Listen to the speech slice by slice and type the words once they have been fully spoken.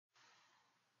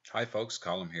Hi folks,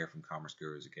 Colin here from Commerce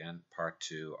Gurus again, part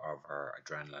 2 of our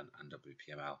Adrenalin and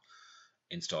WPML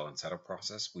install and setup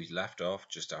process. We left off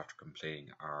just after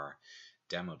completing our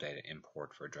demo data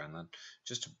import for Adrenalin.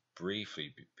 Just to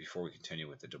briefly, before we continue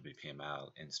with the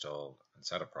WPML install and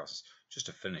setup process, just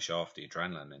to finish off the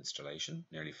Adrenalin installation.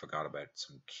 Nearly forgot about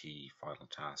some key final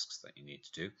tasks that you need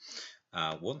to do.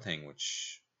 One thing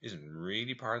which isn't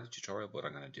really part of the tutorial, but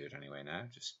I'm going to do it anyway now,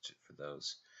 just for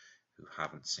those who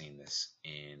haven't seen this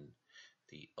in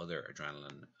the other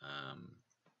Adrenalin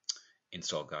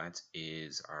install guides,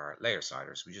 is our layer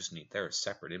sliders. We just need, they're a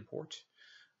separate import.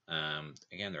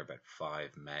 Again, they're about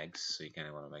 5 megs, so you kind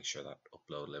of want to make sure that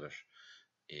upload limit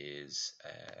is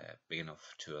big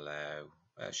enough to allow,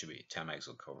 it should be 10 megs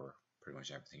will cover pretty much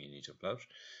everything you need to upload.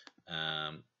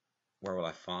 Where will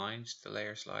I find the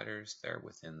layer sliders? They're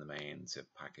within the main zip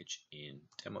package in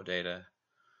demo data.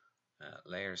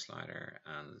 Layer slider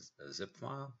and a zip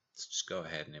file. Let's just go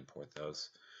ahead and import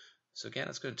those. So again,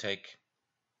 it's going to take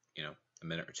a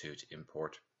minute or two to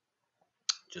import.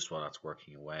 Just while that's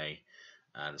working away,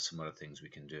 there's some other things we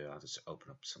can do. I'll just open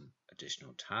up some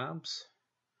additional tabs.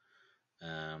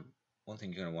 One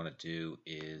thing you're going to want to do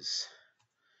is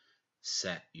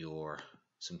set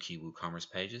some key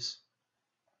WooCommerce pages,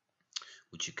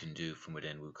 which you can do from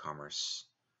within WooCommerce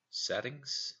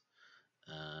settings.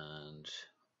 And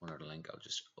one other link I'll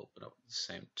just open up at the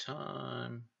same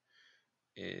time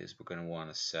is we're going to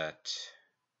want to set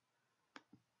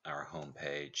our home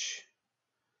page,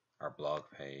 our blog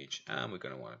page, and we're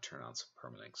going to want to turn on some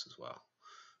permalinks as well.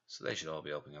 So they should all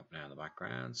be opening up now in the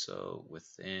background. So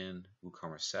within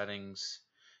WooCommerce settings,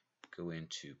 go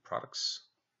into products.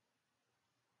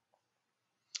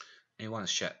 And you want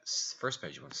to set, first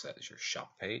page you want to set is your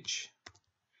shop page.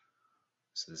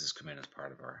 So this is come in as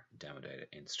part of our demo data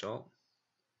install.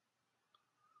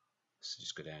 So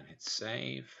just go down, hit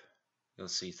save. You'll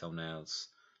see thumbnails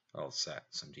are all set,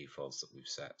 some defaults that we've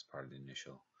set as part of the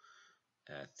initial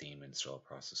theme install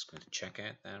process. Go to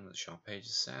checkout then when the shop page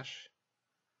is set.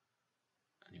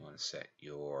 And you want to set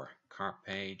your cart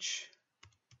page,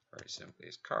 very simply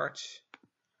as cart.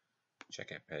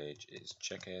 Checkout page is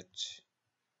checkout.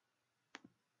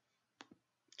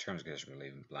 Terms and conditions, we're going to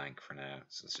leave them blank for now.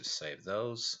 So let's just save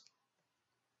those.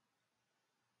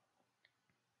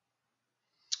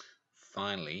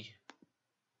 Finally,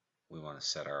 we want to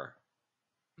set our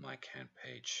My Account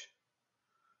page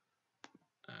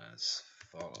as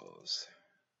follows.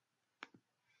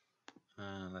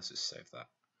 And let's just save that.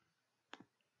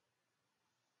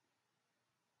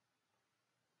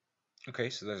 Okay,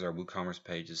 so there's our WooCommerce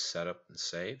pages set up and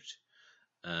saved.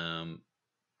 In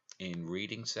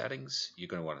reading settings, you're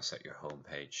going to want to set your home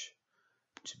page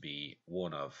to be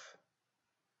one of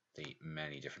the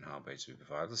many different home pages we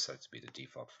provide. Let's set it to be the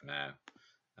default for now.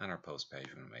 And our post page,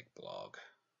 we're going to make blog.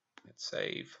 Hit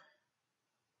save.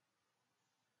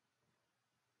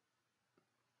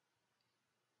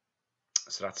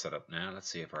 So that's set up now. Let's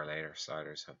see if our layer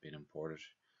sliders have been imported.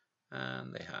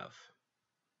 And they have.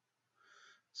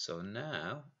 So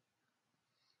now,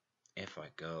 if I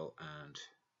go and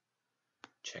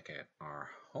check out our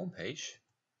home page,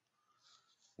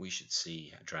 we should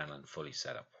see Adrenalin fully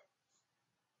set up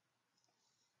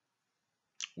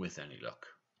with any luck.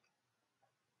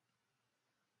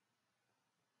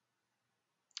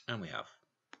 And we have.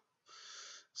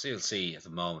 So you'll see at the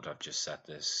moment I've just set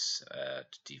this to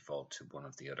default to one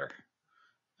of the other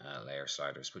layer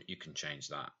sliders, but you can change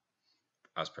that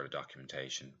as per the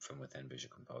documentation from within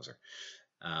Visual Composer.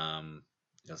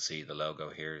 You'll see the logo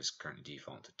here is currently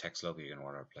default to text logo. You're going to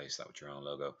want to replace that with your own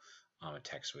logo on a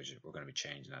text widget. We're going to be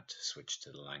changing that to switch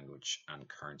to the language and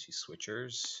currency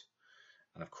switchers.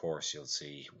 And of course, you'll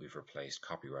see we've replaced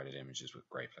copyrighted images with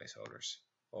gray placeholders.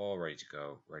 All ready to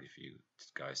go, ready for you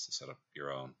guys to set up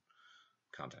your own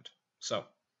content. So,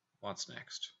 what's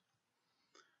next?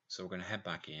 So we're going to head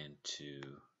back into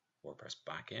WordPress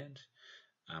backend.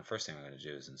 And first thing I'm going to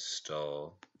do is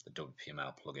install the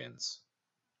WPML plugins.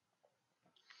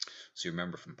 So you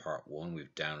remember from part 1,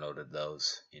 we've downloaded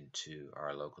those into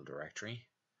our local directory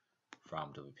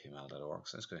from wpml.org.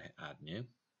 So let's go ahead and add new.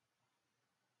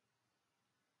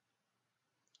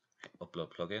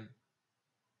 Upload plugin.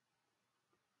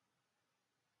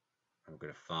 And we're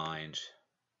going to find a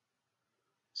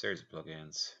series of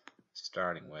plugins,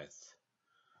 starting with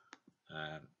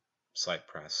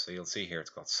SitePress. So you'll see here it's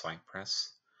called SitePress.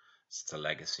 It's a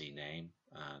legacy name,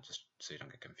 just so you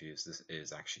don't get confused. This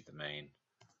is actually the main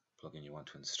plugin you want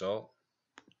to install.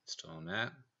 Install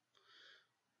now.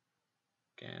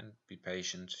 Again, be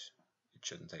patient. It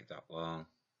shouldn't take that long.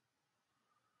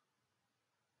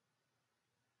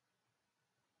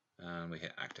 And we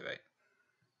hit activate.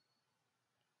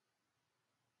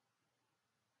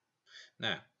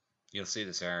 Now, you'll see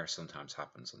this error sometimes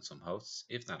happens on some hosts.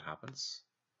 If that happens,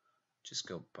 just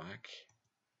go back.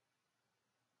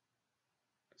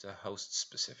 It's a host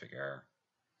specific error.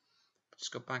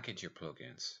 Just go back into your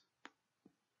plugins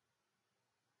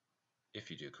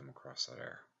if you do come across that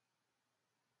error.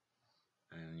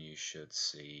 And you should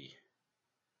see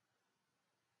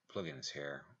plugins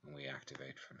here, and we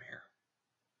activate from here.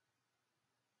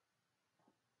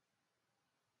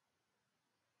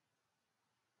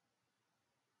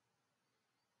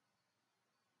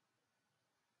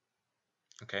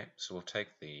 Okay, so we'll take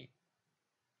the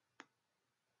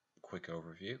quick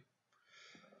overview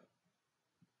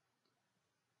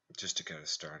just to get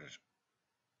us started.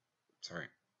 Sorry,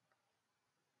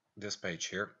 this page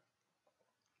here,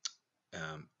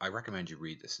 I recommend you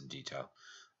read this in detail.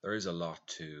 There is a lot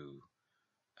to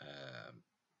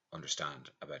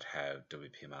understand about how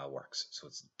WPML works, so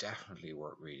it's definitely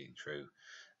worth reading through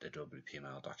the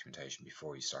WPML documentation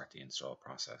before you start the install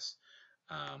process.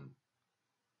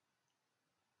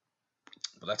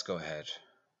 But let's go ahead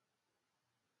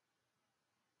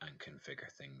and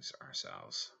configure things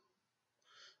ourselves.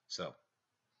 So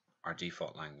our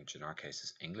default language in our case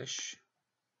is English,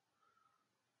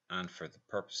 and for the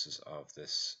purposes of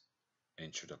this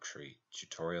introductory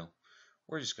tutorial,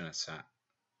 we're just going to set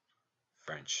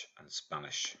French and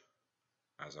Spanish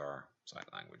as our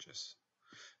site languages.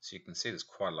 So you can see there's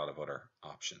quite a lot of other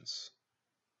options.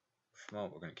 For the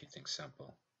moment, we're going to keep things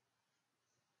simple.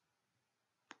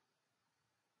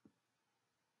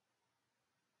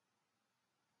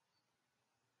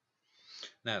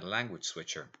 Now, the language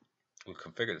switcher, we'll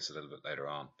configure this a little bit later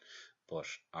on, but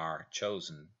our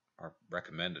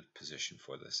recommended position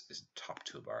for this is top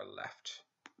toolbar left.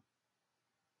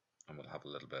 And we'll have a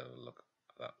little bit of a look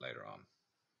at that later on.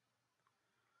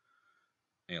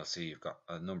 And you'll see you've got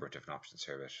a number of different options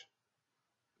here with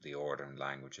the order and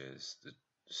languages, the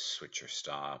switcher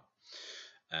style.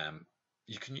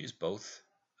 You can use both.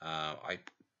 I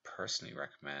personally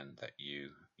recommend that you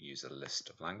use a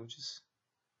list of languages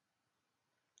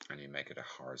and you make it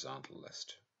a horizontal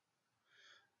list.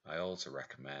 I also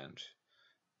recommend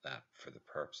that for the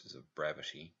purposes of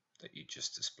brevity that you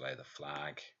just display the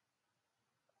flag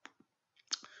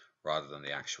rather than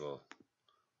the actual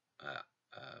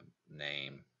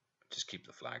name. Just keep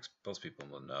the flags. Most people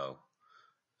will know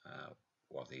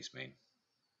what these mean.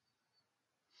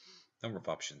 Number of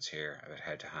options here about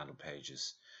how to handle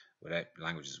pages without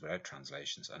languages without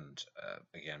translations, and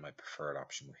again, my preferred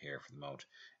option here for the moment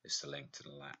is to link to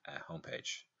the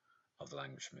homepage of the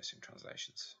language for missing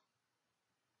translations.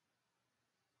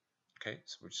 Okay,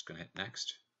 so we're just going to hit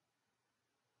next.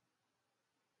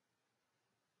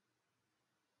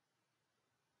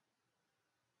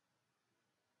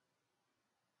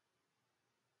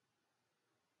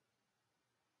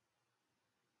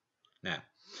 Now,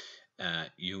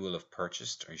 you will have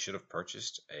purchased, or you should have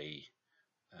purchased, a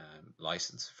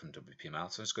license from WPML.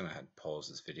 So I'm just going to pause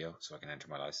this video so I can enter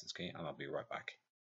my license key, and I'll be right back.